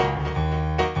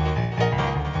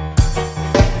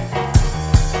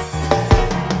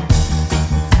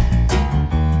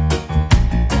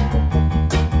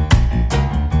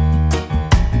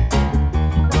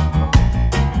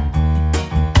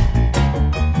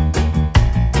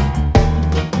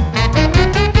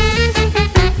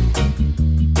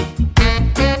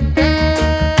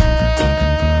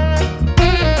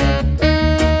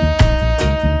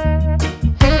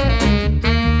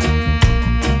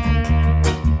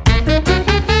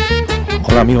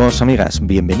Hola amigos, amigas,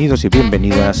 bienvenidos y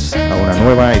bienvenidas a una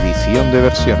nueva edición de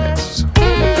Versiones.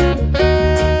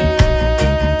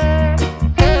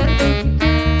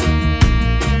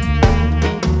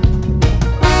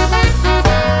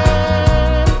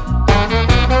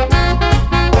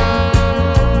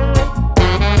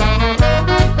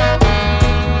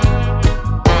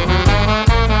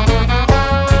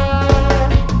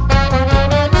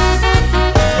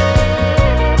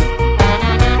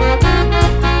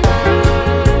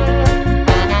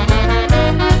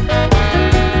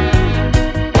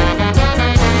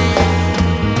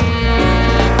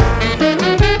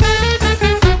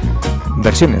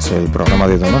 Versiones, el programa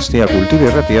de Donostia Cultura y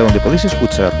Ratia, donde podéis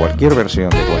escuchar cualquier versión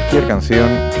de cualquier canción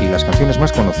y las canciones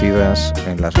más conocidas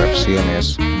en las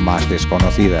versiones más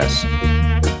desconocidas.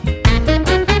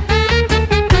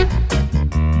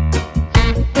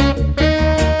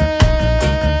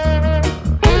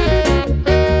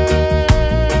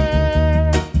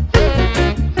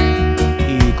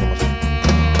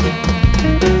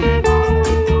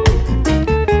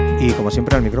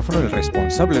 Siempre al micrófono el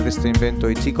responsable de este invento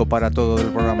y chico para todo del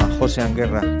programa, José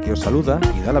Anguerra, que os saluda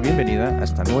y da la bienvenida a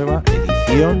esta nueva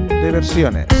edición de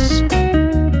Versiones.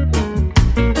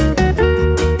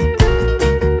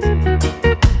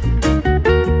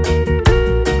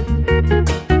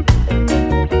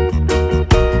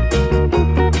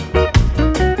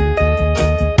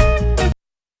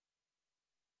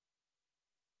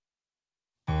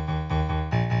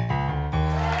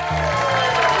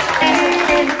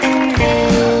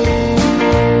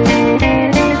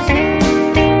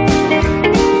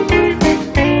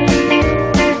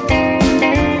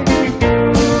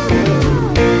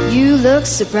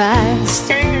 Surprised,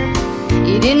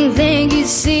 you didn't think you'd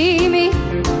see me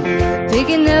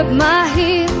picking up my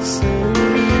heels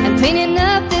and painting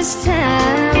up this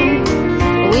town.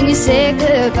 When you said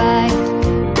goodbye,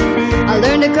 I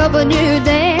learned a couple new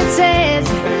dances,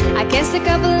 I cast a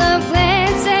couple of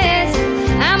glances.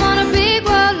 I'm on a big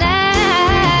wall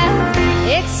now,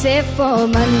 except for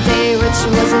Monday,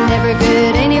 which wasn't ever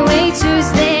good anyway.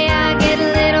 Tuesday, I get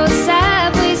a little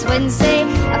sideways. Wednesday,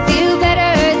 I feel better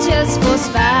just for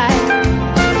spite.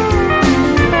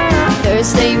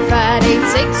 Thursday, Friday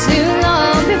take too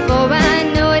long before I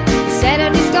know it.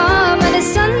 Saturday's gone, but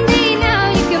it's Sunday now.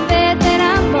 You can bet that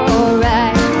I'm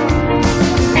alright.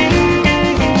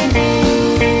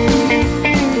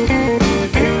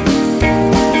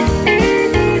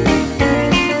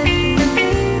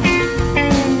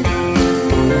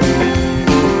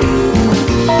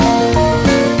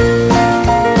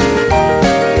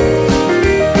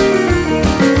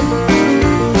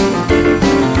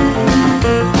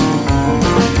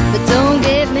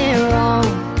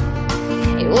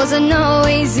 Wasn't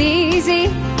always easy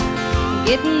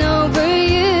getting over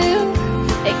you.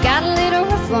 It got a little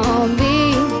rough on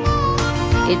me.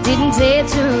 It didn't take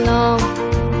too long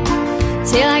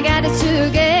till I got it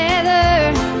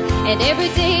together. And every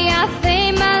day I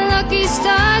thank my lucky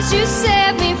stars you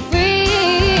set me free.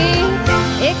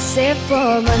 Except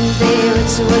for Monday,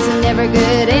 which wasn't ever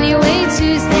good anyway.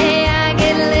 Tuesday I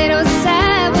get a little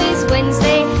sideways.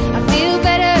 Wednesday I feel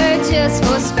better just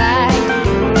for spite.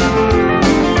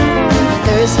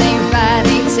 Thursday and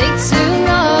Friday take too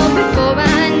long before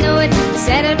I know it.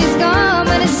 Saturday's gone,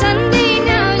 but it's Sunday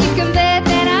now. You can bet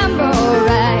that I'm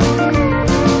alright.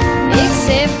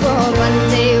 Except for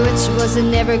Monday, which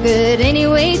wasn't ever good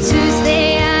anyway.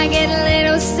 Tuesday I get a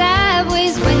little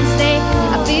sideways. Wednesday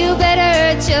I feel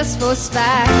better just for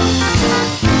spite.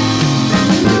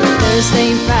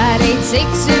 Thursday and Friday take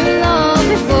too long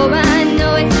before I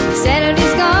know it.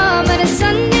 Saturday's gone, but it's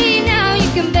Sunday now.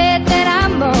 You can bet that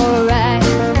I'm alright.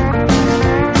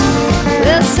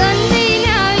 Well, Sunday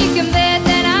now you can bet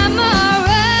that I'm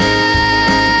alright.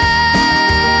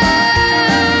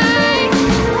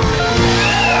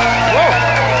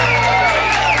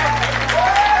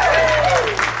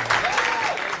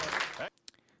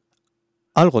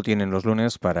 Algo tienen los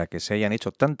lunes para que se hayan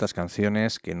hecho tantas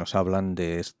canciones que nos hablan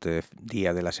de este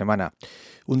día de la semana.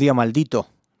 Un día maldito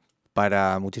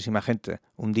para muchísima gente,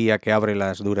 un día que abre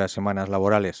las duras semanas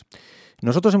laborales.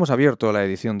 Nosotros hemos abierto la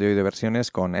edición de hoy de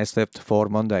Versiones con Except for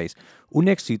Mondays, un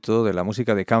éxito de la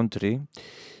música de country,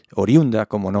 oriunda,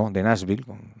 como no, de Nashville,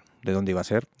 de dónde iba a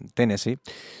ser, Tennessee,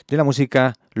 de la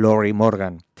música Lorrie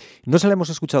Morgan. No se la hemos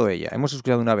escuchado a ella, hemos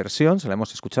escuchado una versión, se la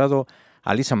hemos escuchado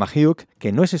a Lisa Maheuch,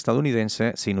 que no es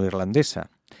estadounidense, sino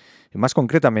irlandesa. Más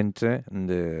concretamente,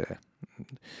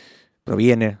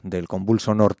 proviene del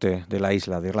convulso norte de la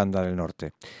isla de Irlanda del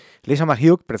Norte. Lisa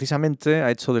Maheuch precisamente ha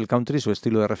hecho del country su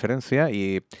estilo de referencia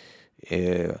y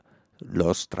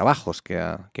los trabajos que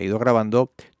ha ido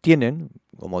grabando tienen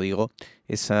como digo,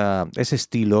 ese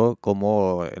estilo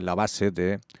como la base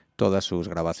de todas sus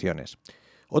grabaciones.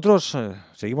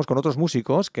 Seguimos con otros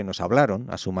músicos que nos hablaron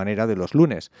a su manera de los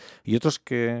lunes, y otros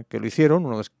que lo hicieron.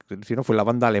 Uno que lo hicieron fue la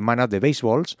banda alemana The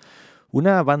Baseballs,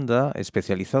 una banda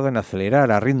especializada en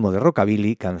acelerar a ritmo de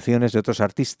rockabilly canciones de otros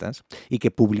artistas y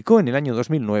que publicó en el año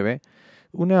 2009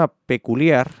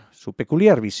 su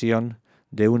peculiar visión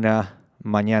de una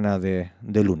mañana de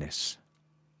lunes.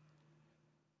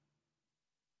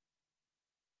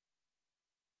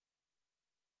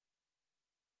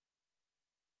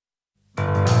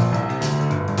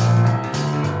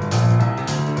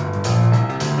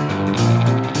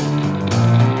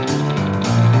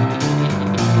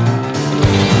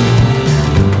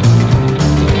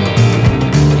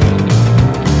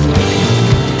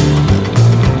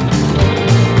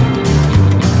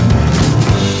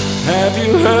 Have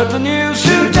you heard the news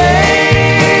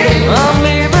today? I'm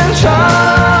leaving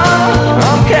town,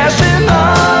 I'm cashing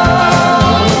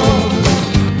on.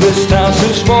 This town's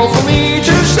too small for me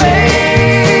to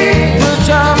stay. The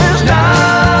time is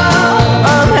now,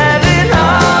 I'm heading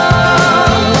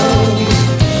on.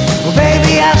 Well,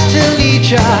 baby, I still need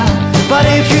ya, but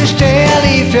if you stay, I'll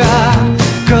leave ya,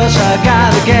 'cause I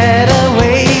gotta get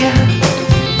away.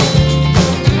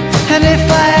 And if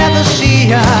I ever see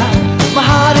ya, my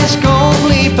heart is gonna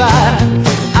bleed, but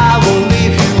I will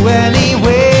leave you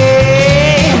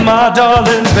anyway. My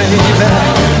darling baby,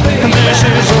 this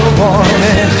is a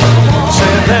warning.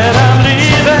 Say that I'm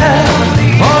leaving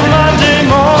on Monday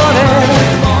morning,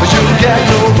 but you'll get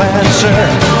no answer,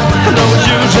 no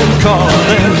use in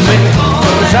calling me,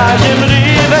 'cause I am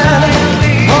leaving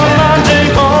on Monday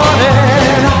morning.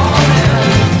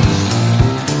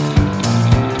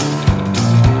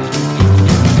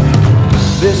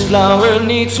 This flower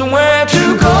needs somewhere to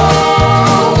go,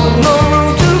 no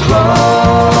room to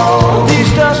grow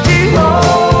these dusty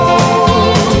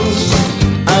roads.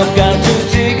 I've got to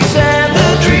take a stand, a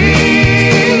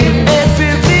dream, and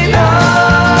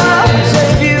 59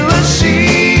 save you a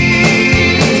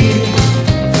seat.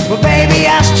 Well, baby,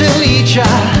 I still need ya,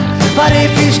 but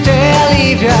if you stay, I'll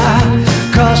leave ya,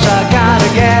 'cause I gotta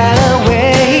get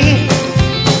away.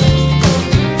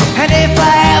 And if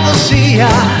I ever see ya,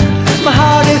 my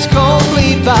heart is gonna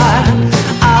bleed, but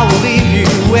I will leave you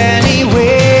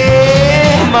anyway.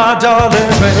 My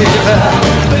darling baby,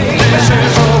 this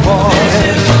is a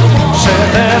warning. Say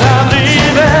that I'm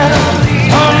leaving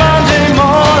on Monday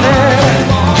morning.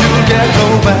 You'll get no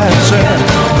answer,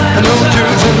 no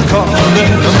use in calling me,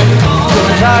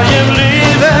 'cause I am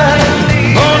leaving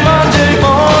on Monday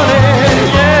morning.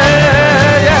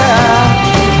 Yeah,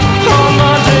 yeah, on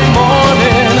Monday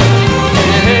morning.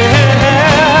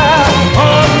 Yeah,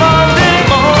 on Monday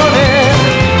morning.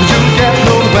 You'll get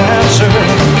no answer,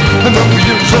 no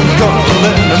use in calling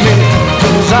me,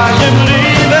 'cause I am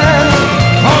leaving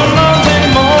on Monday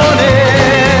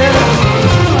morning.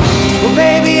 Well,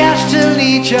 baby, I still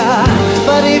need ya,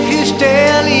 but if you stay,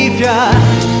 I'll leave ya,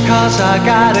 'cause I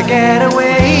gotta get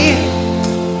away.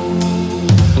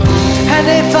 And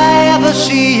if I ever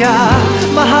see ya,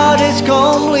 my heart is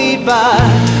gonna bleed, but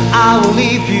I will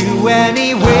leave you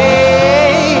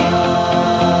anyway.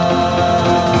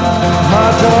 My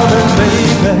darling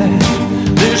baby,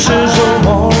 this is a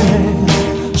warning.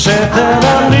 Said that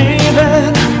I'm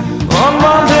leaving on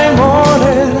Monday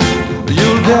morning.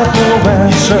 You'll get no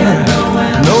answer,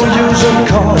 no use in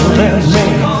calling me,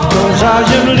 'cause I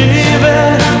am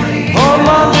leaving on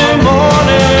Monday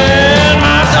morning.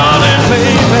 My darling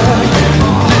baby,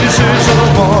 this is a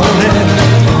warning.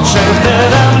 Said that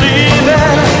I'm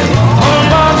leaving on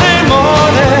Monday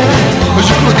morning.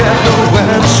 You'll get no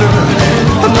answer,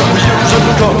 no use in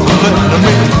calling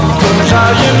me, 'cause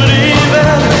I am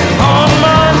leaving on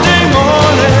Monday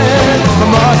morning.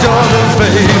 My darling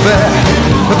baby,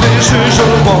 this is a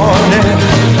warning.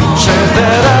 Said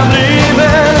that I'm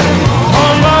leaving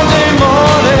on Monday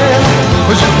morning.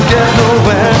 You'll get no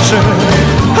answer,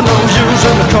 no use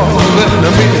in calling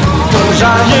me, 'cause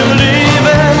I am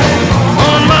leaving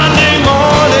on Monday morning.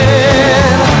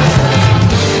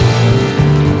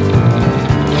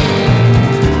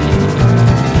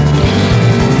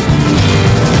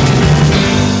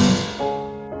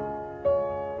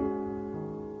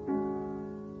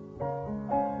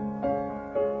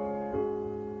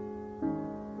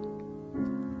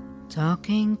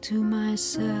 Talking to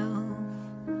myself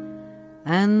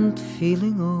and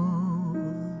feeling old.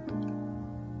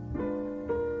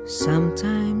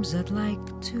 Sometimes I'd like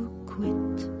to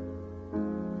quit.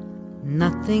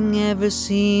 Nothing ever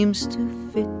seems to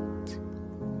fit.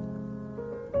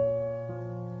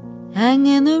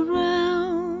 Hanging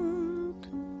around,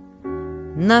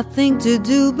 nothing to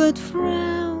do but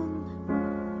frown.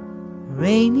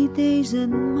 Rainy days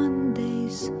and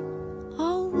Mondays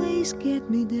always get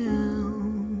me down.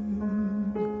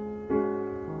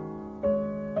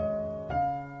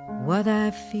 What I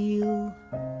feel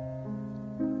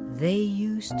they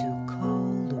used to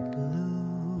call the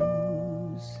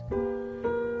blues.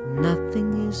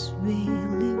 Nothing is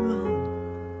really wrong.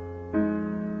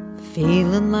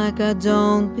 Feeling like I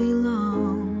don't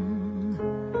belong.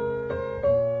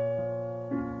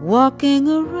 Walking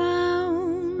around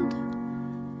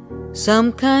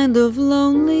some kind of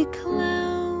lonely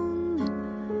clown.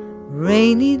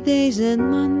 Rainy days and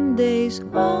Mondays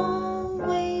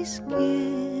always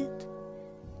get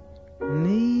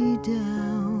me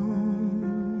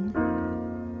down.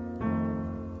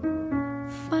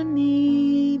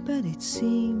 Funny, but it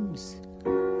seems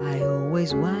I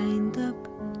always wind up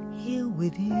here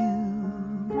with you.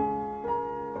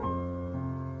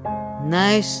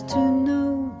 Nice to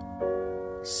know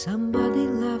somebody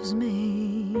loves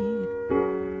me.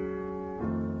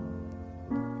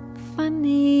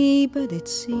 Funny, but it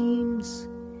seems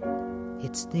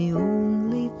it's the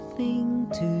only thing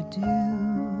to do.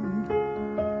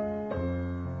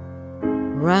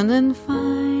 Run and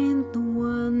find the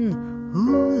one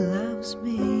who loves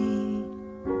me.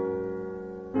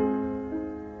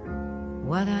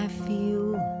 What I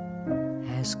feel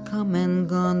has come and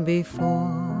gone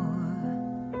before.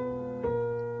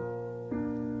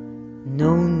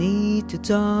 No need to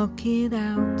talk it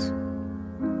out.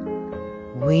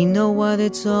 We know what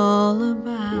it's all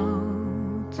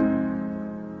about.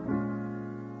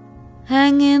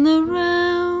 Hanging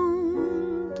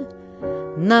around,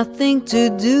 nothing to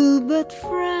do but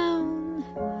frown.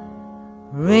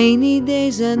 Rainy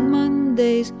days and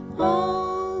Mondays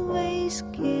always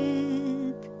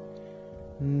get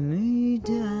me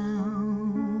down.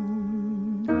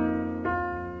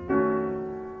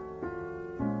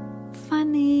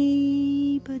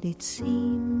 Funny, but it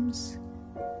seems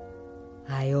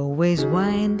I always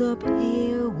wind up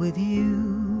here with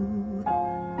you.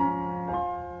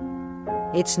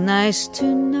 It's nice to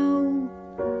know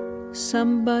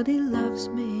somebody loves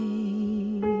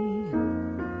me.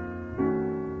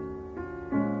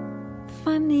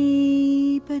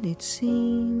 Funny, but it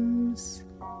seems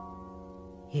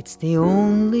it's the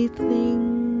only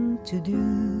thing to do.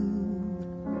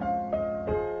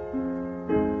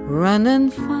 Run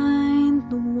and find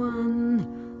the one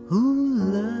who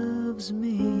loves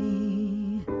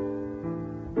me.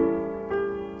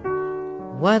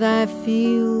 What I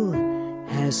feel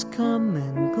has come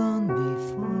and gone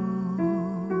before.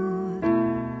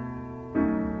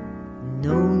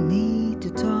 No need to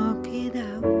talk it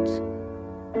out.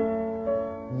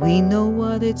 We know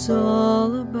what it's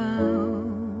all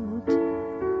about.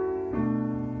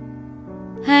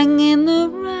 Hanging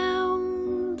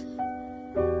around,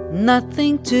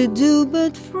 nothing to do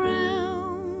but frown.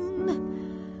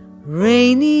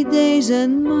 Rainy days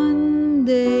and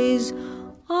Mondays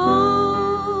always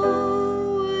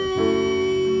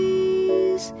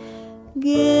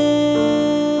get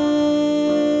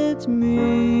me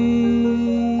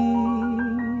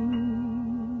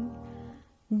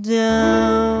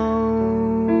down.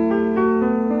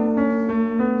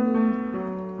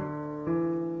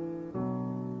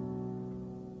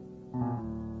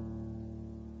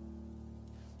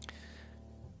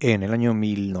 En el año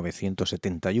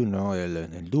 1971,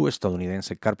 el dúo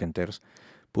estadounidense Carpenters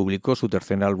publicó su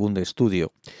tercer álbum de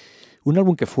estudio, un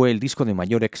álbum que fue el disco de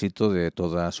mayor éxito de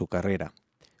toda su carrera.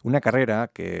 Una carrera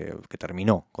que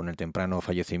terminó con el temprano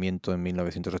fallecimiento en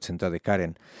 1980 de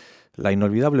Karen, la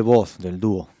inolvidable voz del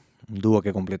dúo, un dúo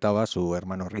que completaba su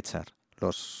hermano Richard.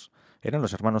 Eran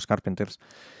los hermanos Carpenters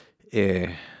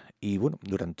y bueno,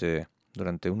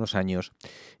 durante unos años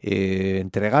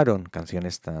entregaron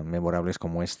canciones tan memorables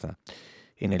como esta.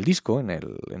 En el disco,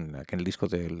 en aquel disco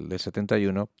del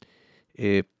 71,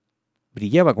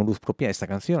 brillaba con luz propia esta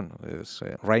canción,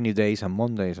 Rainy Days and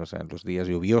Mondays, o sea, los días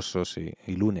lluviosos y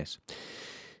lunes.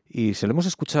 Y se lo hemos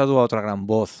escuchado a otra gran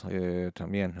voz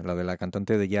también, la de la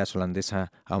cantante de jazz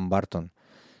holandesa Ann Barton.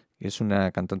 Es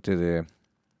una cantante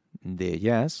de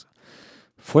jazz,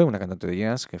 fue una cantante de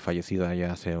jazz que fallecida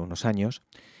ya hace unos años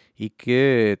y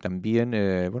que también,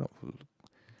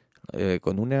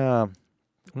 con una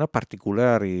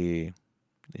particular y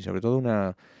sobre todo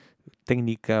una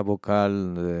técnica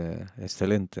vocal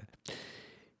excelente.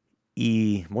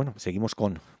 Y bueno, seguimos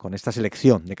con esta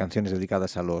selección de canciones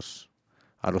dedicadas a los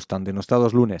tan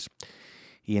denostados lunes.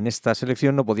 Y en esta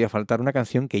selección no podía faltar una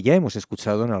canción que ya hemos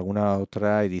escuchado en alguna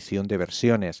otra edición de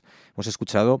versiones. Hemos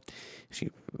escuchado,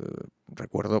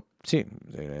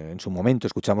 en su momento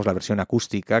escuchamos la versión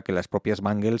acústica que las propias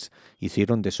Bangles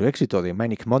hicieron de su éxito, de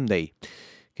Manic Monday,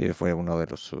 que fue una de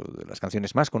las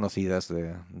canciones más conocidas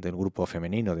del grupo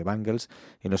femenino de Bangles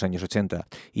en los años 80.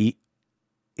 Y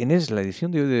en la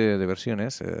edición de hoy de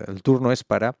versiones, el turno es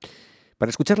para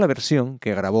escuchar la versión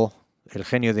que grabó el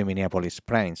genio de Minneapolis,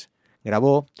 Prince.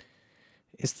 Grabó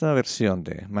esta versión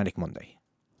de Manic Monday.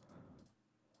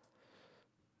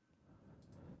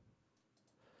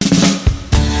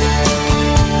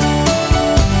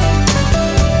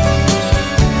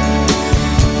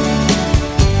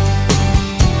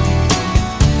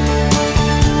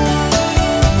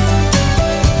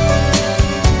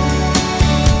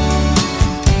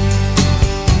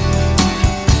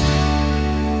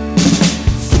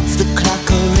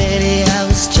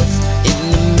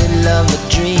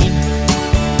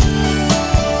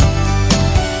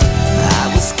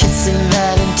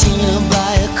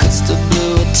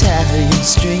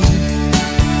 Stream.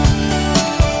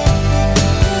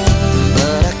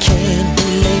 But I can't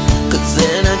be late, 'cause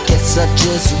then I guess I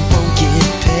just won't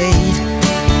get paid.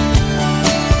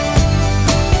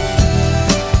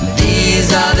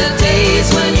 These are the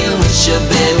days when you wish your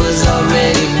bed was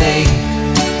already made.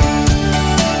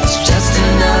 It's just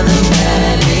another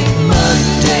manic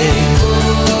Monday.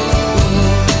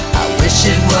 I wish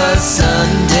it was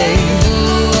Sunday,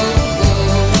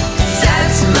 'cause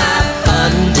that's my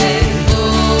fun day.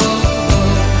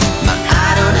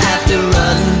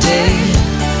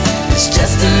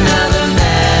 Just another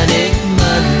manic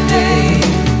Monday.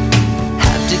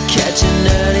 Have to catch an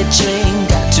early train,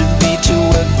 got to be to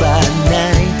work by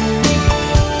 9.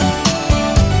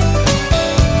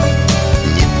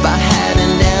 And if I had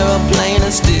an aeroplane,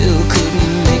 I still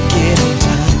couldn't make it on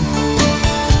time.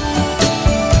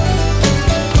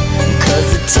 'Cause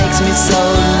it takes me so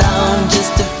long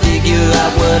just to figure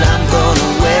out what I'm gonna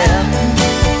wear.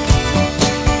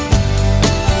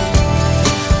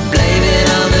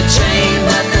 Train,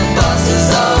 but the bus is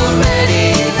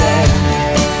already there.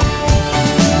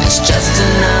 It's just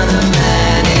another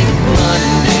manic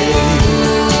Monday.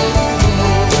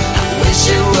 I wish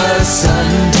it was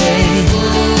Sunday,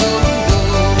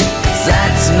 'cause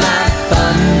that's my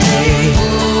fun day.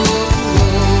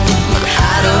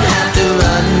 I don't have to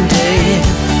run day.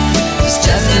 It's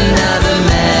just another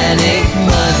manic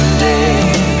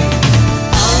Monday.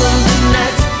 All of the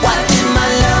nights, why did my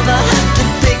lover have to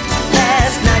pick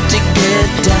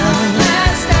down?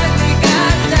 Last night we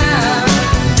got down.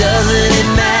 Doesn't it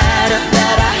matter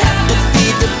that I have to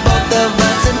feed the both of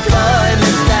us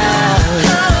employment's down?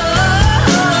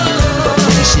 But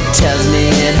when she tells me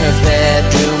in her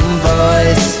bedroom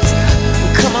voice,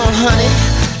 come on honey,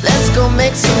 let's go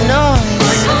make some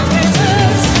noise.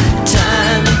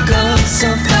 Time goes so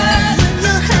fast when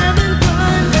you're having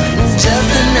fun. It's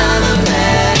just another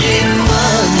manic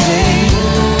Monday.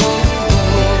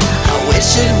 I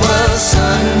wish it was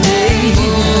Sunday,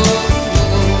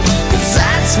 'cause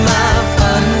that's my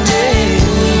fun day.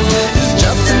 It's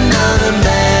just another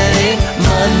manic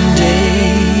Monday.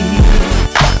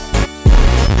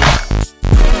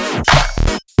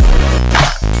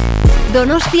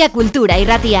 Donostia Kultura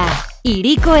Irratia,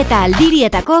 hiriko eta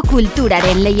aldirietako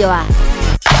kulturaren leioa.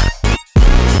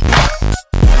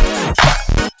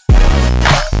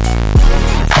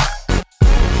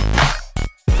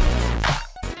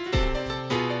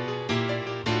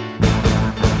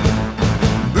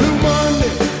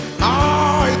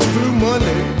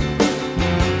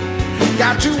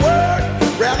 To work,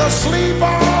 rather sleep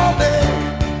all day.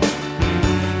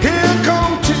 Here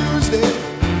come Tuesday,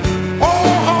 oh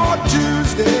hard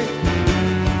Tuesday.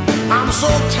 I'm so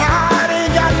tired,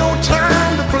 ain't got no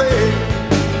time to play.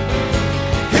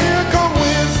 Here come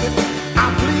Wednesday, I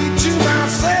plead to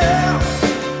myself.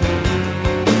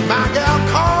 My gal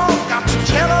called, got to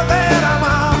tell her that I'm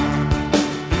out.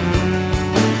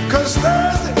 'Cause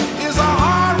Thursday is a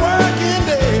hard working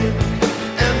day,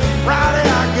 and Friday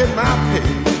I get my pay.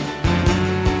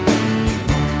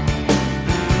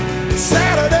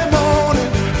 Saturday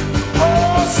morning,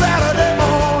 oh Saturday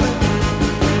morning,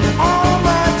 all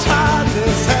my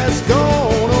tiredness has gone.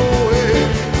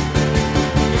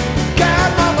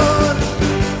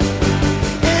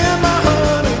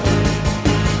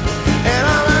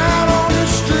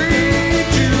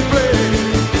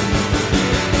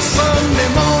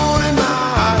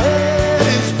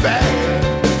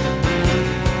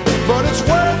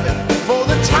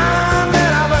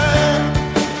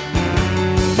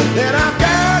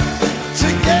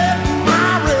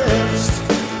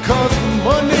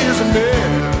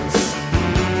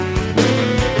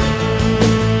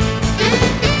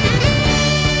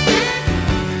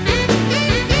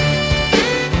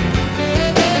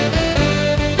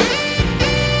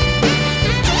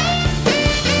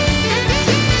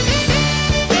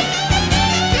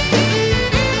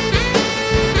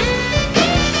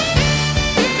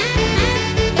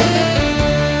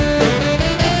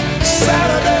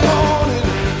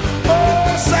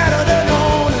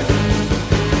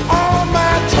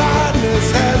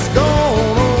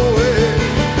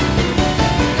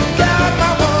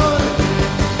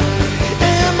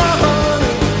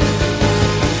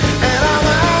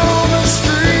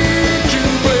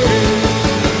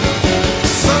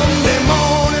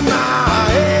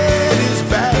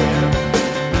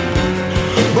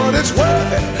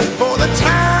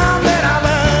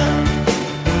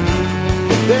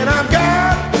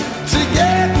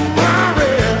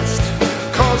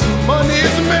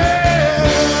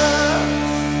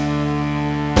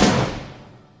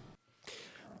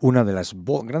 una de las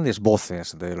grandes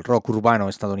voces del rock urbano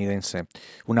estadounidense,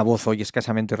 una voz hoy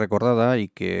escasamente recordada y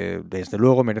que desde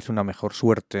luego merece una mejor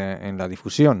suerte en la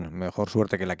difusión, mejor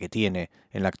suerte que la que tiene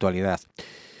en la actualidad.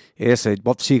 Es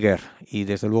Bob Seger, y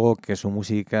desde luego que su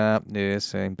música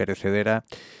es imperecedera,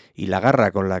 y la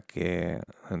garra con la que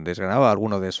desgranaba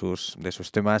algunos de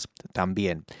sus temas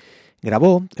también.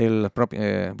 Bob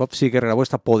Seger grabó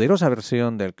esta poderosa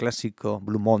versión del clásico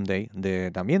Blue Monday,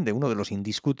 también de uno de los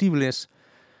indiscutibles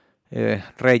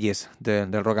reyes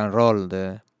del rock and roll,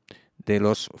 de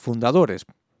los fundadores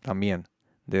también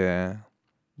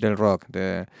del rock,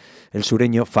 el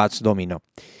sureño Fats Domino.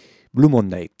 Blue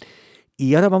Monday.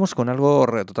 Y ahora vamos con algo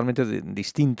totalmente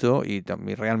distinto y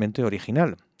también realmente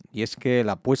original. Y es que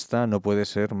la apuesta no puede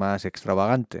ser más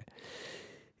extravagante.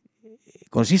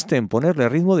 Consiste en ponerle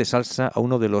ritmo de salsa a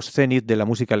uno de los cenit de la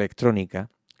música electrónica,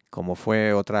 como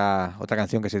fue otra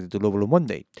canción que se tituló Blue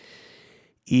Monday.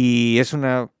 Y es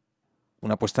una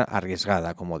apuesta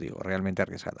arriesgada, como digo, realmente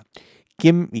arriesgada.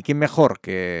 ¿Quién mejor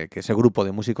que ese grupo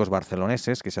de músicos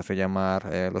barceloneses que se hace llamar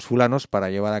Los Fulanos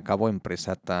para llevar a cabo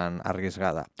empresa tan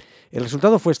arriesgada? El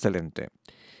resultado fue excelente.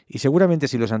 Y seguramente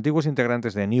si los antiguos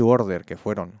integrantes de New Order, que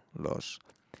fueron los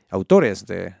autores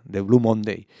de Blue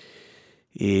Monday,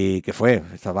 y que fue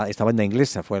esta banda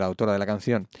inglesa fue la autora de la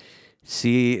canción,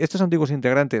 si estos antiguos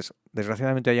integrantes,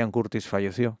 desgraciadamente Ian Curtis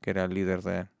falleció, que era el líder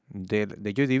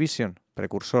de Joy Division,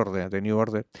 precursor de New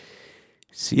Order,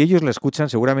 si ellos la escuchan,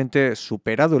 seguramente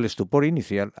superado el estupor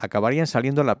inicial, acabarían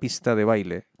saliendo a la pista de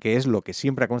baile, que es lo que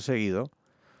siempre ha conseguido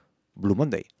Blue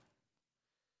Monday.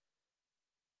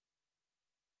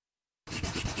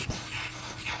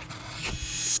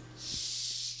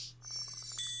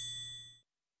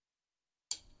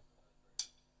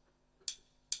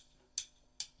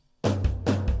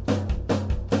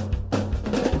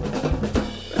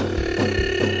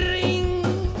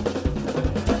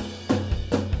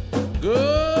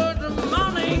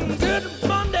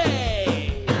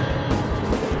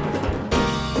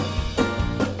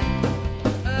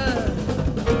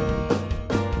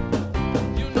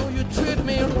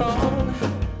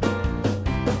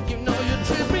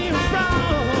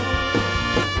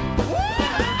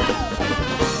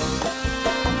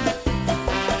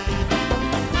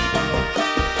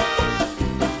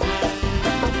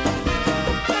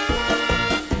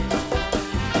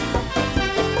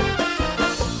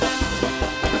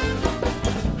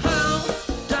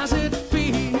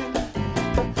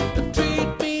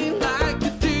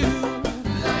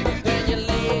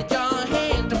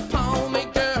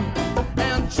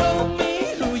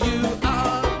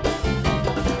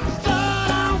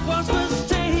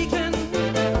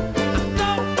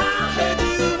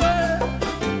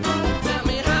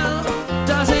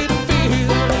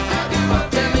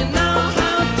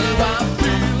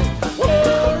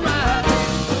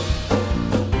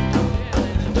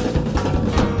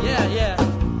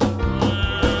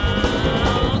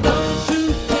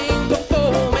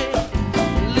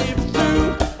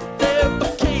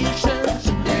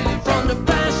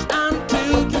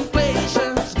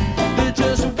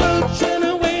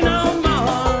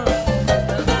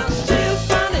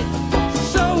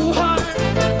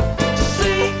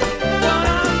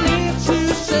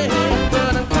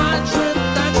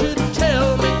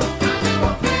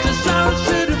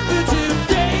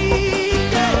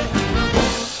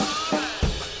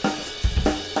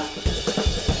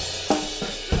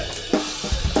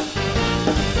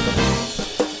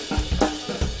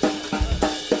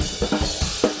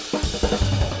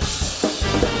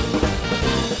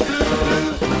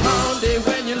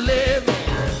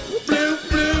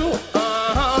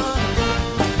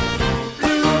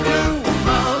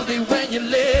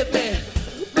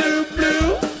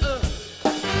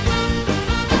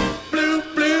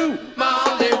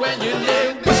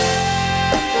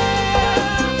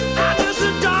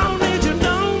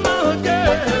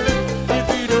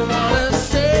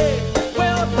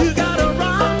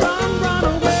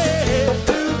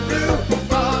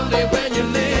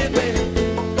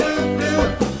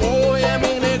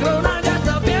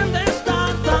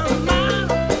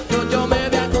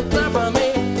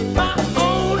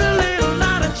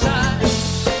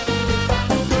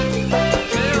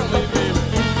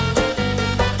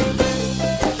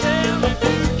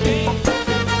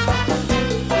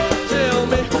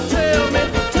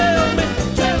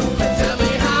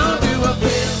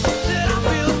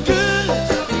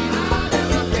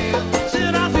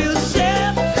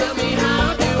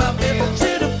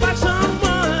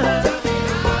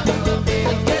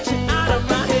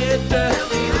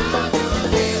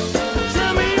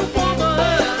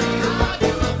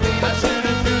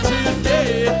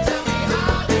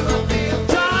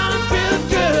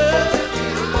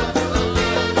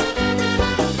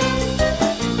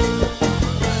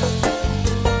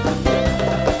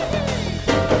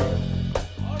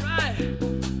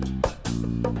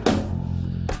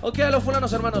 Okay, los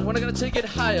fulanos hermanos, we're gonna take it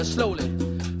higher, slowly,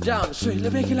 down, sweetly,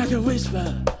 make it like a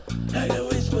whisper, like a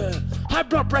whisper. High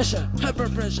blood pressure,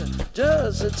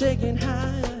 just take it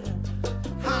higher,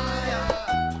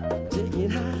 higher, take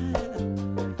it higher,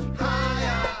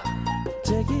 higher,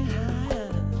 take it higher,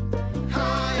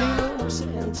 higher. You know what I'm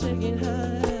saying? Take it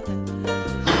higher.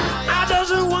 I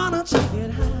just wanna take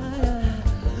it higher.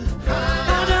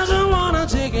 I just wanna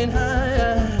take it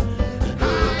higher.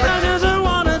 I just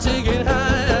wanna take it higher.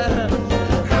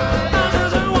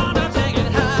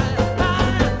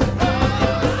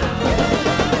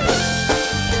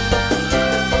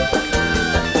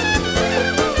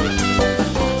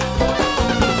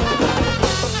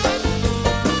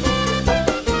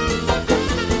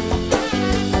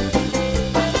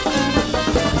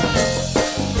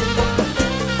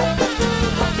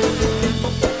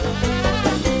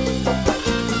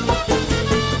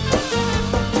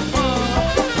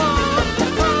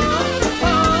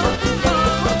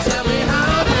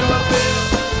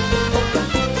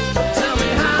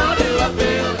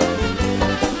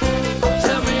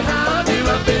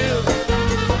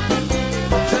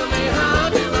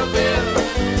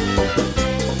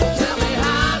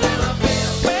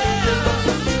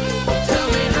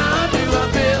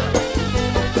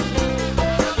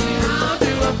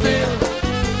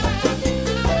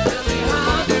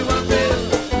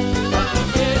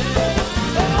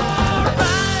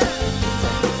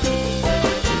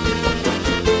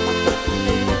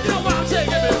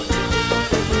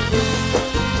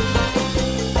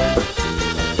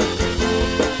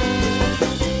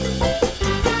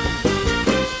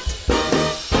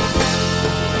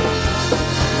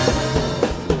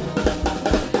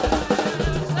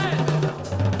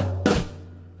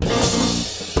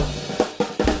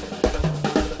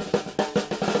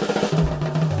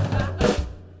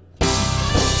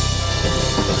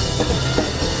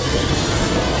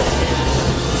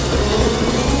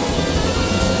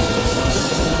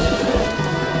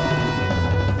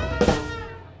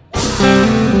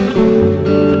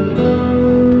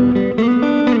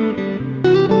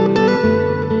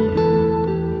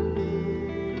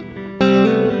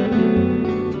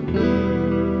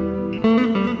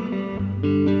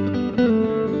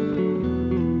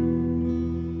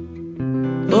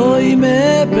 Hoy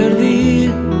me perdí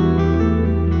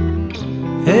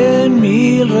en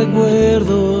mil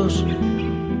recuerdos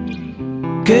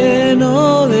que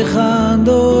no dejan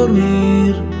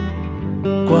dormir.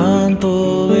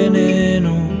 Cuánto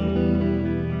veneno.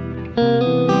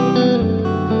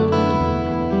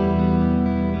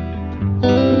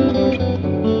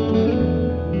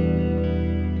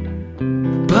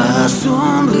 Pa'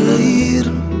 sonreír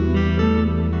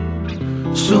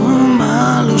son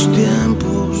malos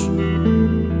tiempos.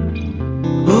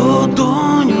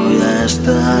 Otoño ya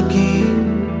está aquí.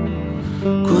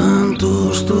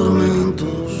 Cuántos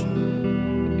tormentos.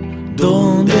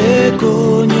 ¿Dónde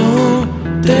coño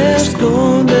te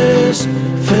escondes,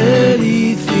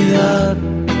 felicidad?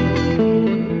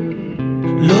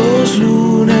 Los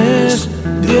lunes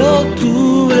de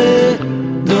octubre,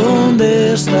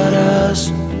 ¿dónde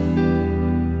estarás?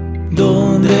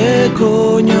 ¿Dónde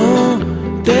coño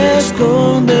te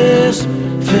escondes,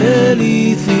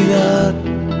 felicidad?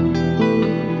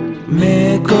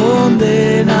 Me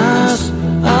condenas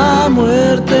a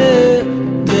muerte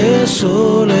de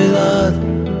soledad.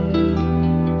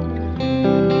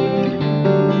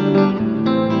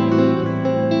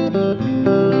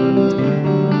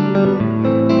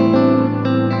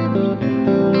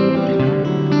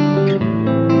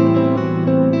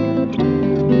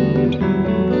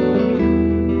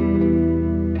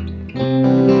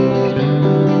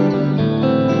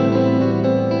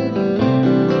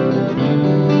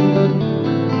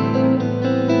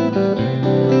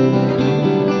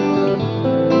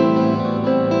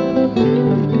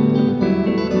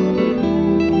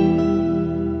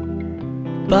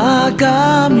 Pa'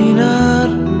 caminar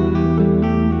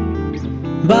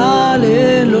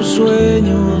valen los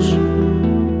sueños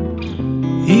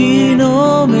y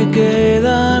no me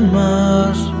quedan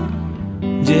más.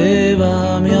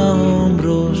 Llévame a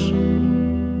hombros.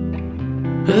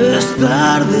 Es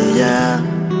tarde ya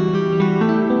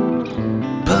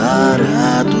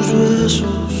para tus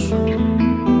besos.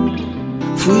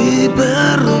 Fui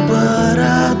perro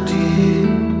para ti.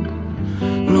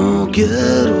 No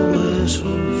quiero besos.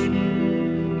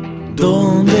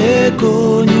 ¿Dónde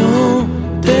coño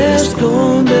te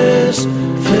escondes,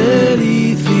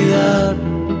 felicidad?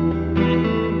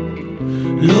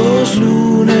 Los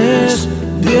lunes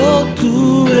de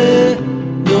octubre,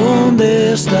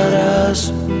 ¿dónde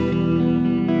estarás?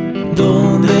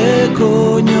 ¿Dónde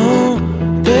coño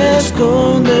te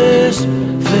escondes,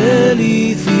 felicidad?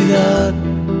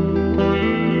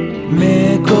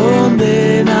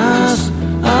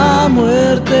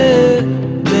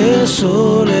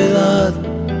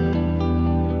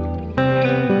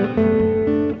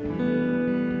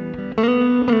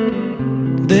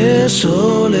 de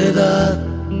soledad.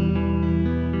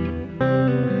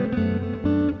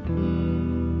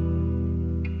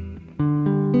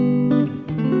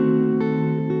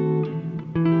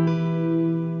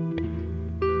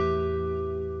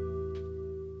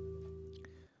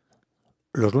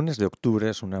 Los lunes de octubre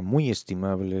es un muy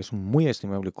estimable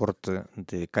corte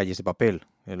de Calles de Papel,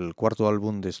 el cuarto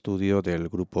álbum de estudio del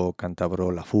grupo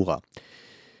cántabro La Fuga.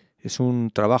 Es un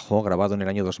trabajo grabado en el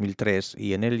año 2003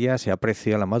 y en él ya se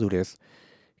aprecia la madurez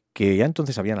que ya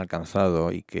entonces habían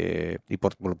alcanzado y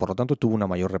por lo tanto tuvo una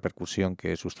mayor repercusión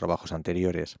que sus trabajos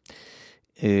anteriores.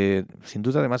 Sin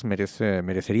duda además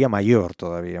merecería mayor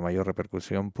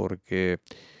repercusión porque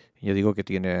yo digo que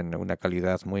tienen una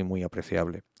calidad muy muy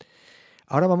apreciable.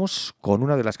 Ahora vamos con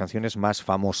una de las canciones más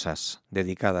famosas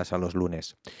dedicadas a los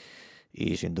lunes.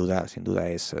 Y sin duda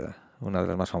es una de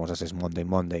las más famosas es Monday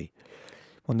Monday.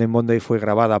 Monday Monday fue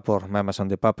grabada por Mamas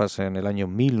and the Papas en el año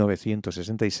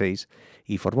 1966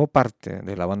 y formó parte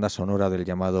de la banda sonora del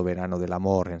llamado Verano del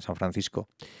Amor en San Francisco.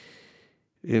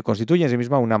 Constituye en sí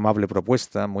misma una amable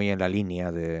propuesta muy en la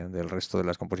línea del resto de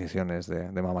las composiciones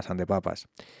de Mamas and the Papas.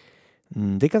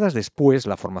 Décadas después,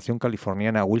 la formación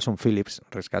californiana Wilson Phillips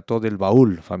rescató del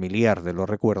baúl familiar de los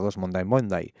recuerdos Monday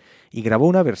Monday y grabó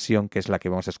una versión que es la que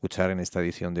vamos a escuchar en esta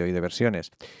edición de hoy de versiones.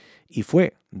 Y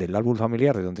fue del álbum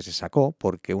familiar de donde se sacó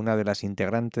porque una de las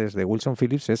integrantes de Wilson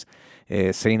Phillips es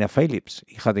Serena Phillips,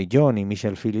 hija de John y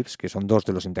Michelle Phillips, que son dos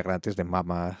de los integrantes de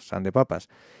Mamas and the Papas.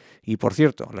 Y por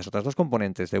cierto, las otras dos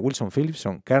componentes de Wilson Phillips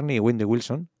son Carney y Wendy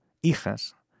Wilson,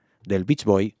 hijas del Beach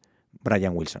Boy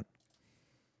Brian Wilson.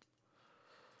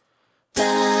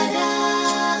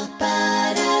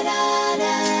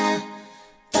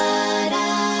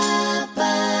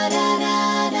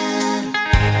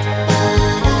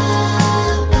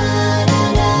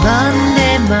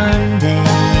 Monday, Monday,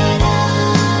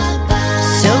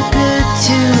 so good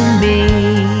to me.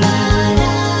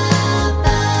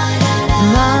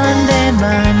 Monday,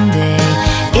 Monday,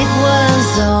 it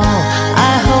was all I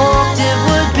hoped it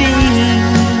would be.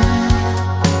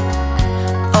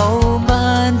 Oh,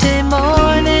 Monday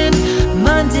morning,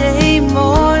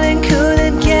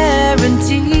 couldn't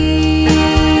guarantee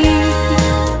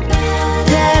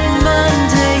that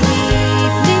Monday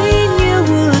evening you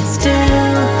would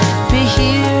still be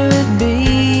here with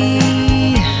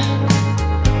me.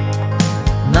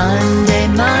 Monday,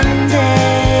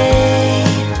 Monday,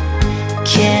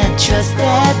 can't trust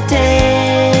that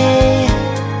day.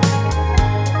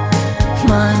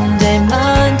 Monday,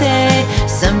 Monday,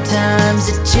 sometimes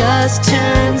it just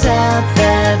turns out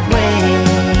that way.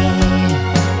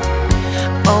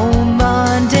 Oh,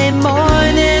 Monday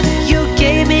morning, you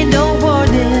gave me no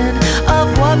warning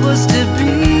of what was to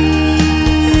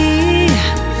be.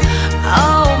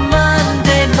 Oh,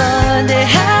 Monday, Monday,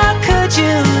 how could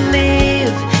you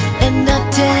leave and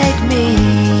not take me?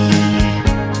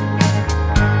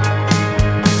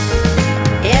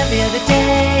 Every other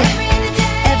day,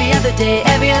 every other day,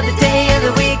 every other day of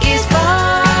the week is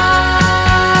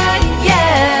fine,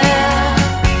 yeah.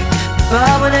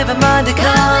 But whenever Monday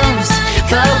comes,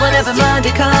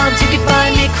 you can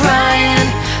find me crying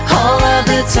all of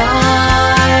the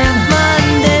time.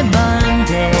 Monday,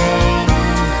 Monday,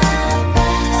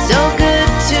 so good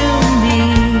to me.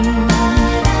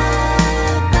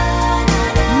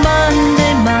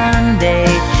 Monday, Monday,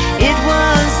 it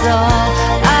was all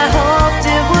I hoped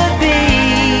it would be.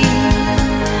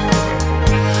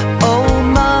 Oh,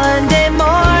 Monday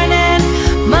morning,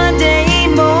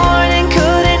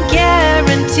 couldn't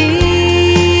guarantee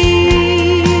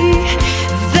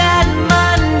that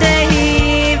Monday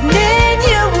evening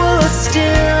you would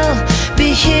still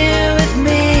be here with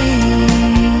me.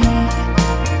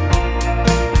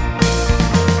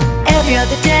 Every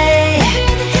other day,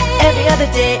 every other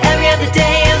day, every other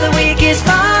day of the week is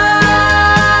fine,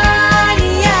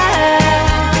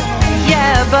 yeah,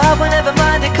 yeah. But whenever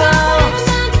Monday comes,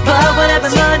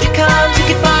 you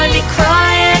can find me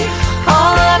crying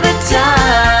all of the time.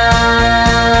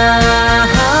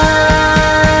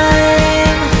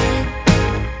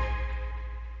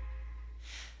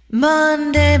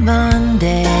 Monday,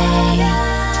 Monday,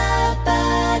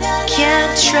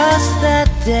 can't trust that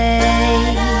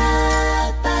day.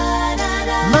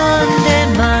 Monday,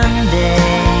 Monday,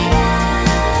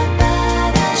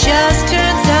 just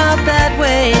turns out that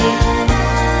way.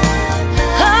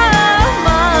 Oh,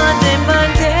 Monday,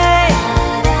 Monday,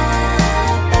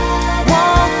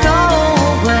 won't go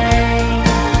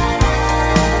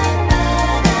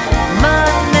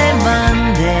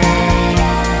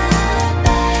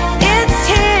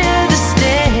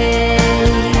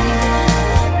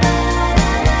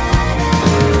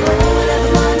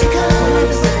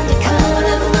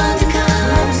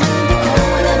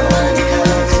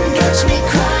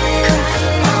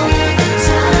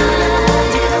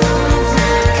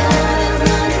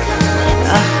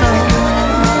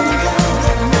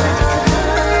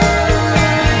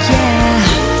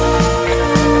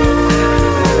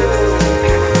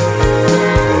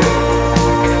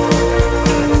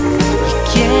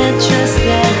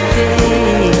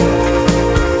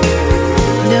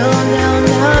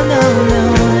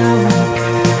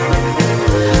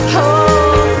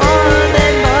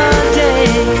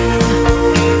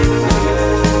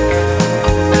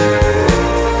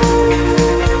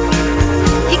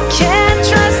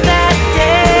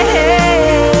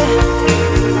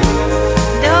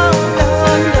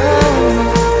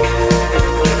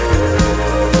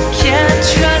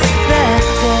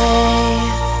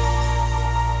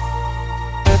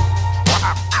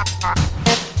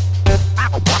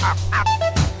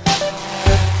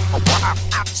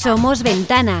Somos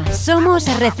ventana, somos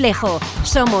reflejo,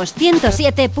 somos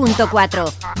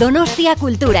 107.4. Donostia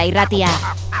Kultura Irratia.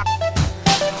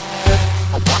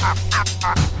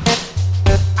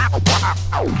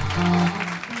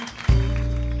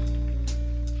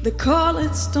 They call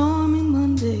it Stormy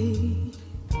Monday.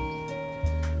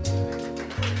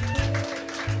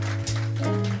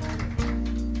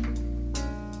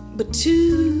 But Tuesday's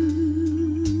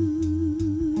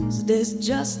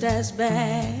just as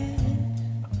bad.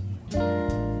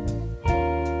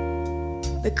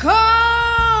 They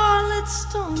call it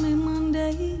Stormy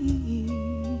Monday.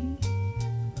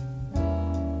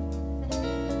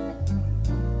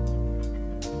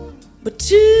 But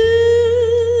Tuesday's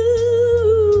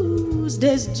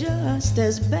just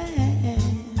as bad.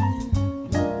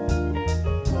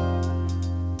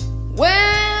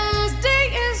 Wednesday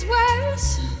is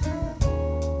worse,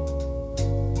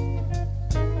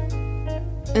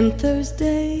 and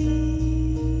Thursday's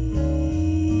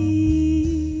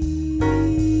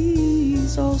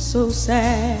also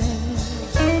sad.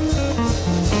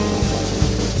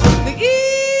 The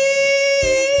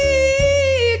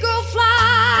eagle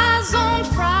flies on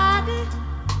Friday.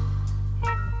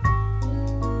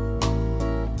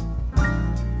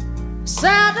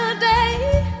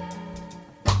 Saturday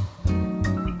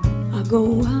I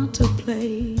go out to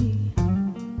play.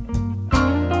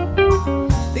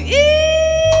 The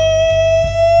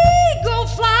eagle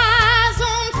flies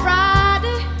on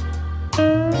Friday.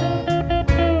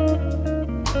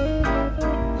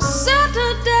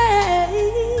 Saturday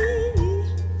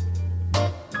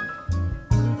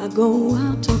I go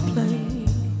out to play.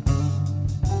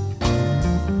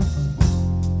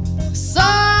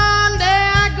 Sunday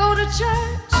I go to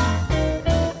church.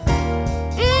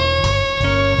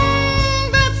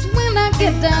 That's when I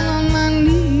get down on my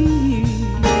knees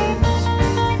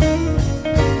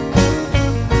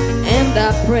and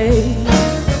I pray.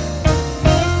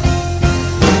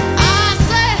 I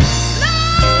say,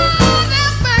 Lord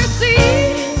have mercy.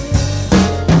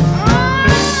 Oh,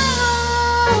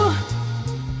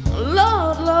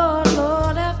 Lord, Lord,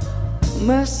 Lord have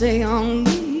mercy on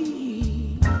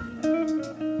me.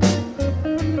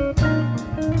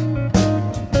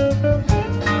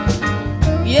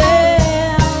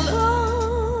 Yeah,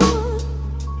 Lord.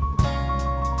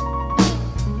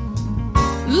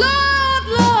 Lord,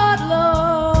 Lord,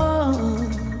 Lord.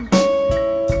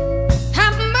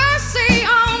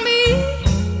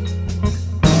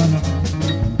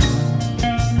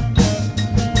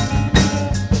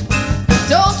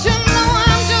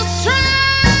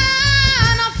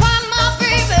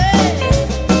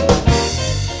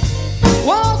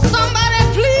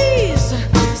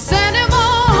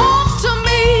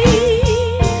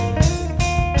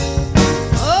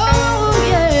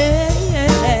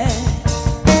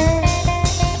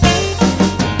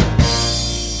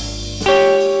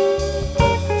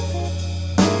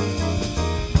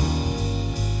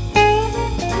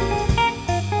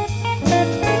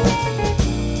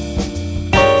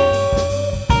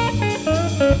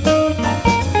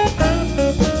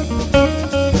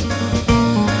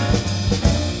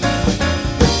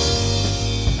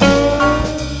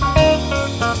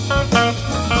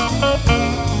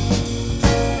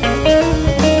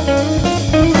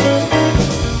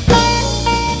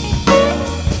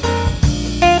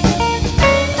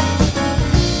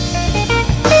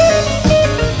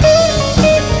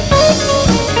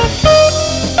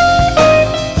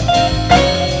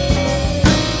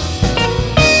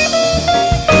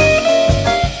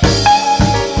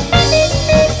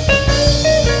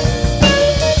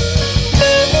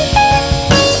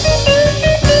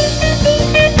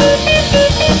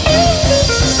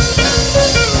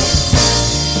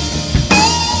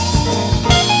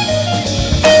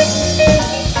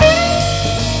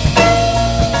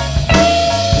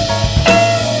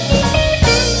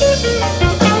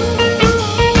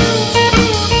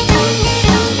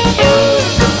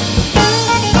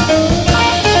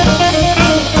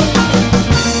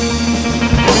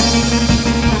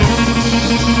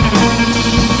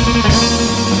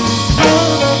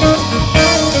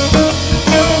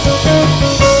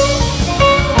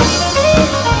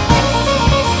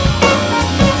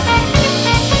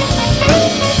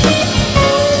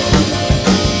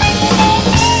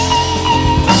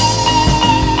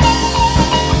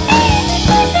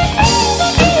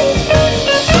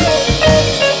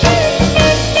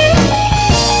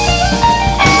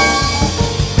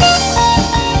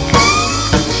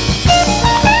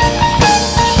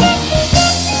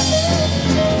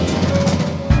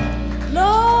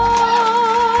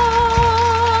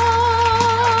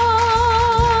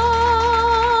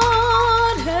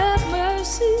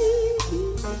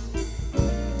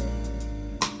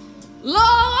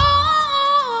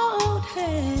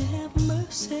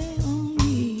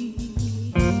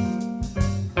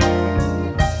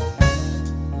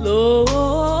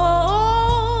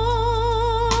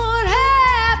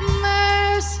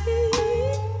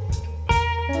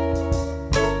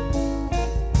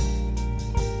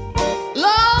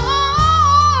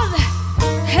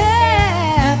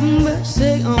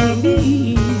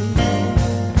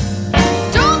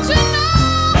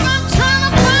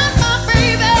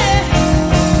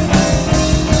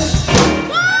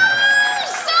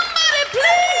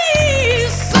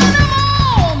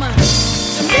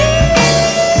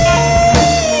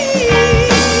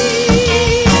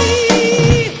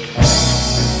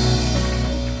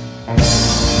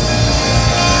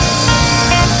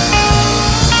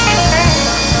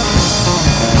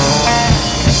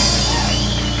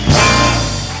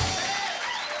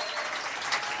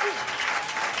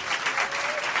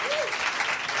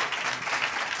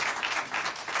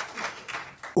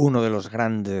 Uno de los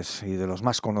grandes y de los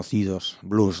más conocidos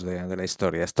blues de la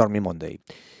historia, Stormy Monday.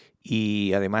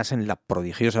 Y además en la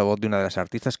prodigiosa voz de una de las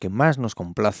artistas que más nos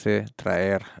complace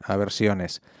traer a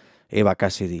versiones, Eva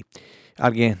Cassidy.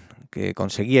 Alguien que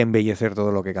conseguía embellecer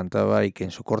todo lo que cantaba y que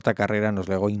en su corta carrera nos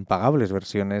legó impagables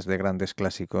versiones de grandes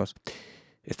clásicos.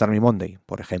 Stormy Monday,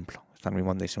 por ejemplo. Stormy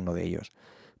Monday es uno de ellos.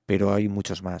 Pero hay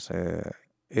muchos más.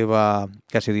 Eva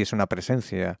Cassidy es una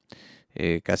presencia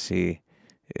casi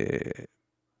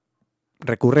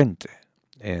recurrente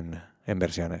en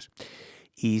versiones.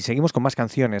 Y seguimos con más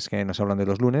canciones que nos hablan de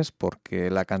los lunes, porque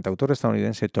la cantautora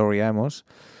estadounidense Tori Amos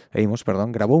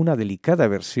grabó una delicada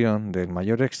versión del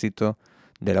mayor éxito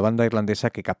de la banda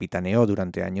irlandesa que capitaneó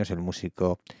durante años el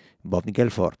músico Bob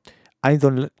Geldof, I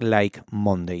Don't Like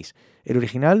Mondays. El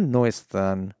original no es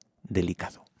tan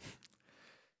delicado.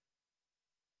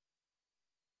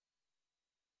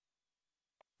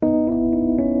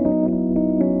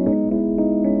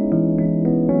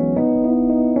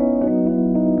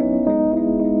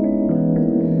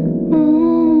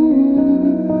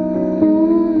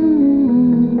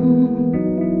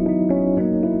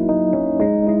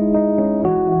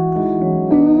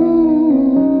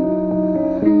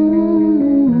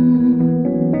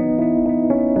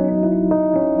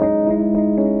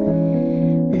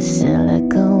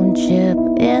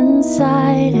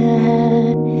 Inside her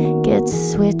head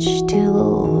gets switched to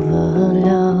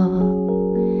overload,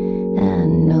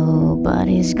 and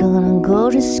nobody's gonna go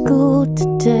to school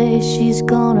today. She's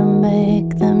gonna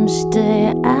make them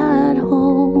stay at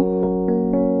home,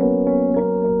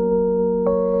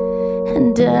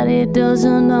 and Daddy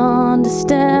doesn't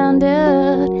understand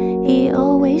it. He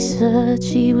always said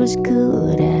she was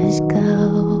good as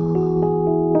gold.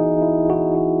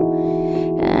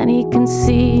 And he can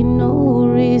see no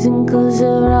reason, 'cause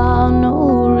there are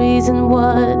no reason.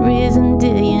 What reason do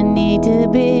you need to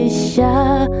be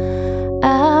shy?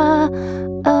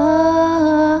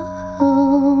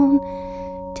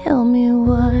 Tell me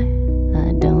why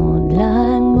I don't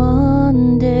like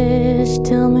Mondays.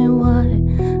 Tell me why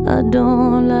I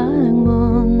don't like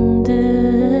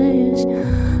Mondays.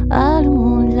 I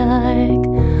don't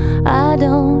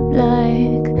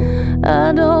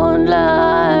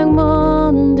like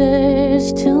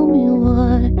Mondays. Tell me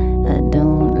why I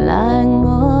don't like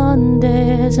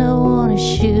Mondays. I wanna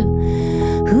shoot.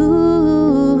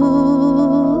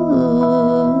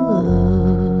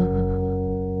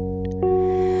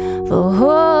 The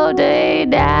whole day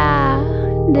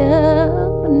down,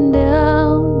 down,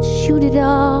 down, shoot it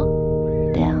all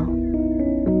down.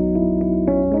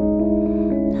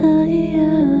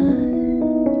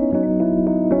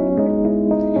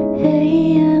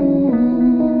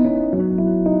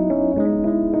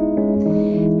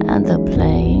 And the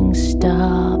playing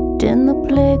stopped in the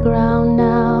playground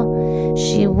now.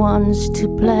 She wants to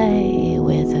play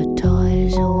with her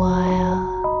toys a while.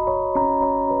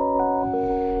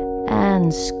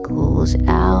 And school's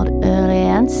out early,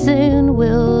 and soon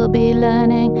we'll be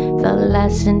learning. The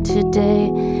lesson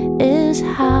today is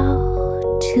how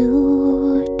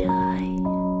to die.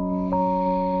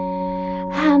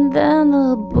 And then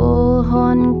the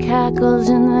bullhorn cackles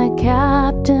and the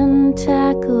captain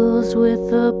tackles with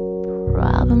the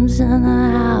problems in the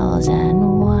house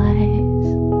and wives.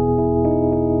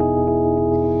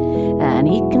 And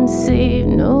he can see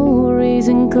no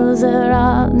reason, 'cause there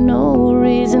are no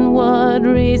reason. What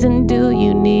reason do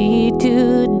you need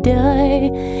to die?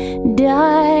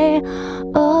 Die,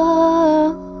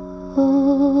 oh,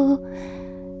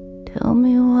 tell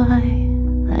me why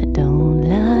I don't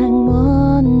like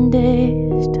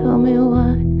Mondays. Tell me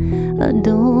why I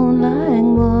don't like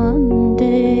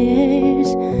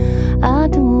Mondays. I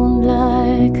don't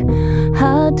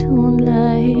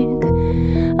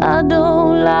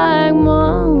like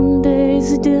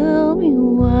Mondays. Tell me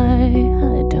why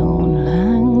I don't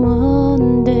like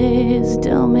Mondays.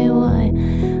 Tell me why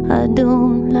I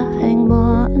don't like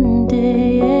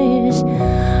Mondays.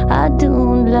 I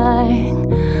don't like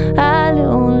Mondays.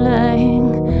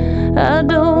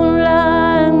 I don't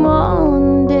like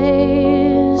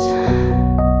Mondays.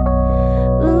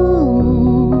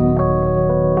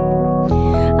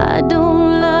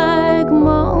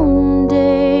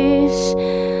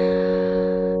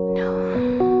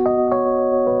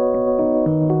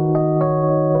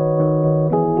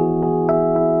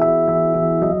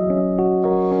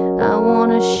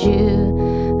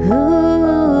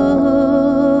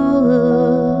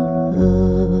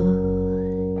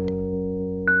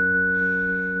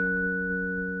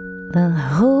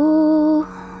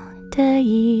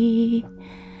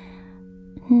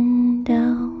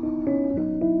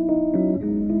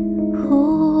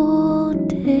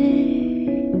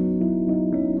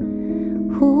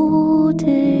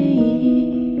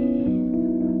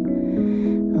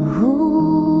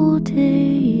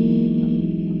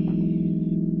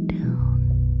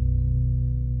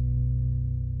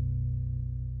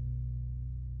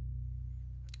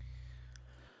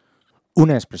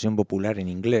 una expresión popular en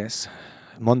inglés,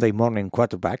 Monday Morning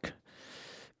Quarterback,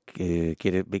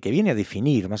 que viene a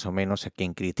definir más o menos a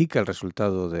quien critica el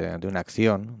resultado de una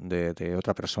acción de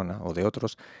otra persona o de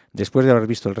otros después de haber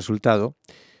visto el resultado,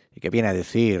 y que viene a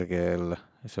decir que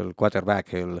es el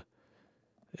quarterback,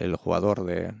 el jugador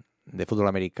de fútbol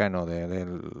americano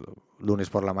del lunes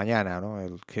por la mañana, ¿no?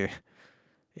 el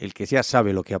que ya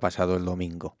sabe lo que ha pasado el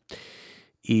domingo.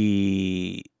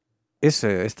 Y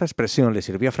esta expresión le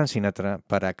sirvió a Frank Sinatra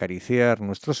para acariciar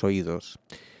nuestros oídos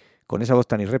con esa voz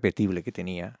tan irrepetible que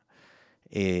tenía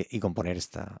y componer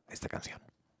esta canción.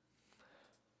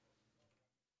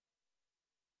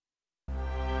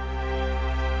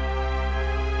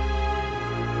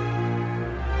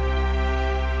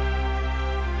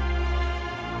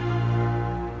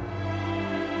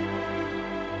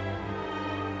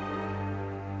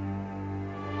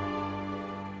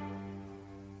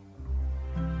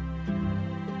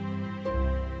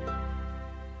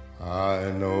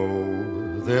 I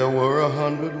know there were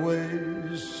 100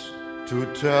 ways to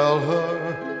tell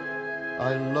her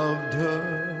I loved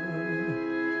her.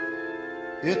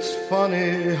 It's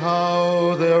funny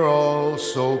how they're all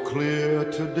so clear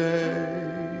today.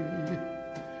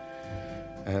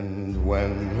 And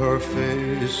when her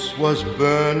face was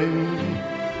burning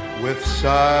with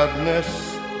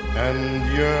sadness and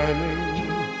yearning,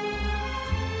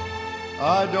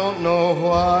 I don't know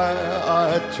why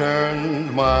I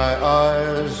turned my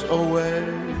eyes away,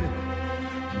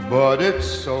 but it's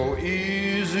so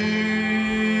easy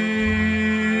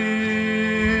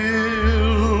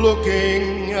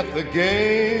looking at the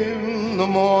game the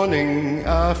morning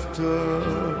after,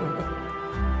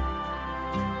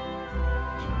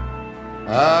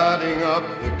 adding up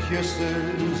the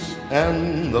kisses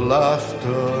and the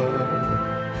laughter,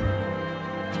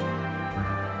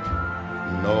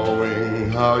 knowing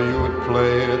how you'd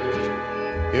play it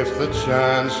if the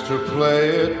chance to play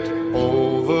it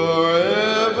over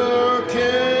ever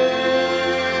came.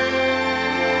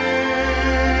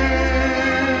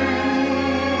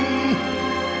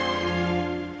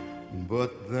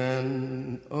 But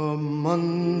then a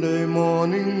Monday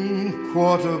morning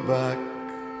quarterback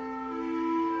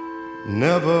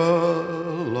never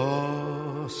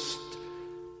lost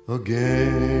a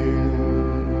game.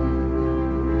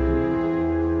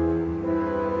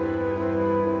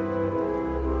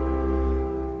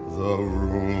 The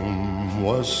room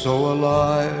was so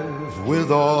alive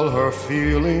with all her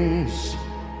feelings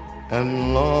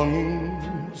and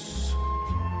longings.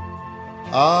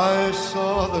 I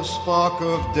saw the spark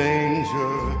of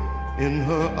danger in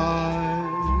her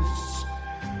eyes.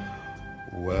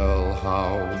 Well,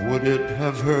 how would it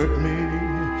have hurt me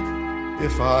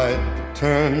if I'd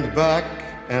turned back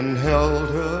and held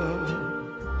her?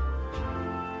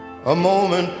 A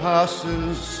moment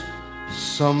passes,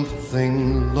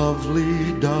 something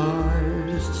lovely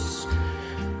dies,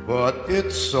 but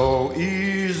it's so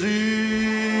easy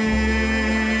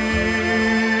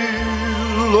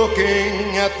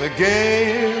looking at the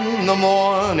game the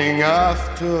morning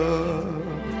after,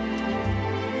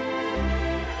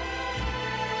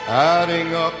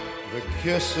 adding up the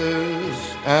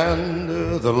kisses and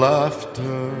the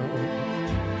laughter,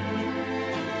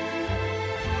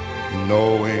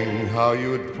 knowing how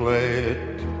you'd play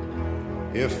it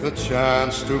if the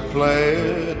chance to play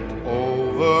it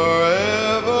over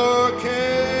ever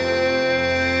came.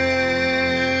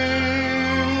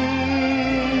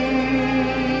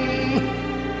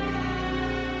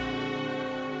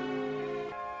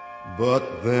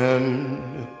 But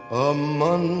then a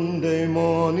Monday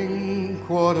morning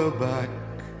quarterback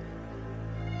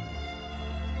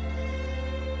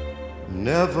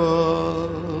never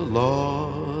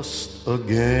lost a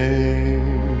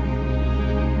game.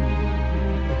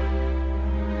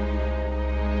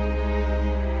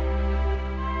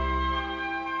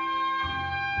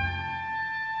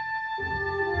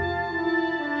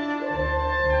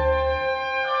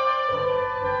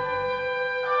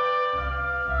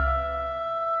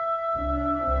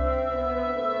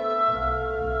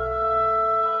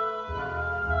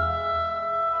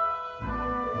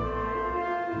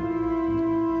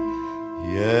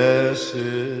 Yes,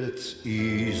 it's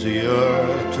easier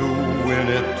to win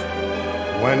it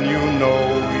when you know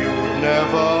you'll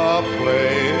never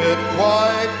play it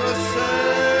quite the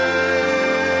same.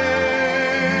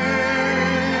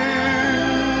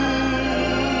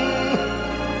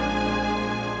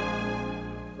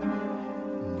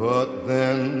 But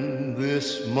then this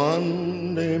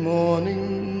Monday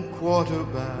morning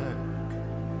quarterback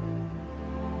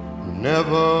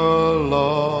never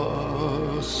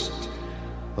lost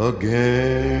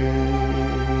again.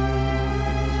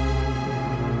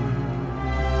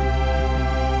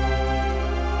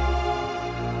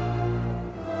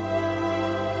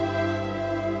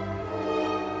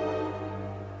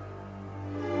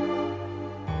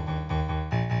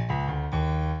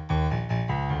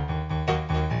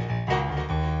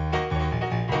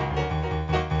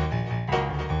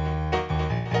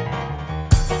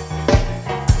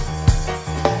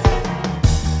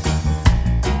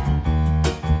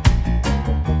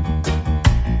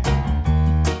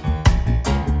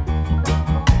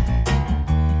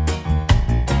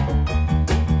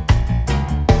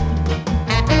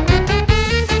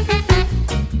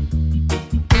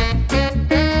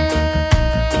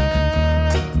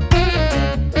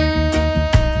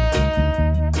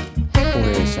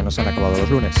 han acabado los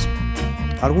lunes.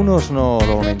 Algunos no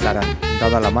lo comentarán,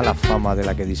 dada la mala fama de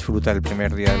la que disfruta el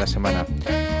primer día de la semana.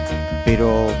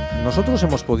 Pero nosotros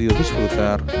hemos podido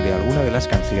disfrutar de alguna de las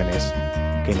canciones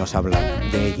que nos hablan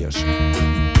de ellos.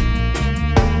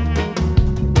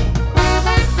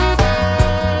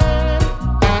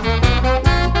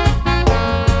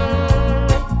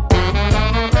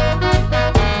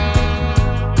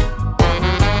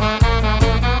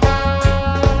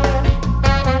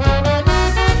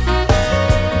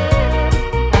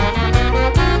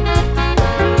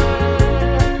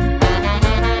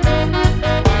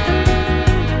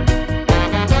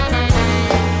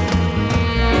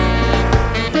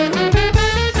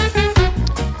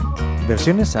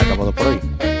 Versiones se ha acabado por hoy,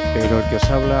 pero el que os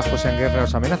habla, José Anguerra,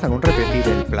 os amenaza con repetir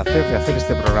el placer de hacer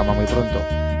este programa muy pronto,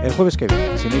 el jueves que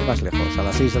viene, sin ir más lejos, a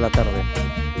las 6 de la tarde,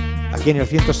 aquí en el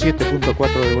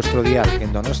 107.4 de vuestro dial,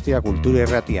 en Donostia Kultura y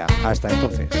Ratia. Hasta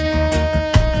entonces.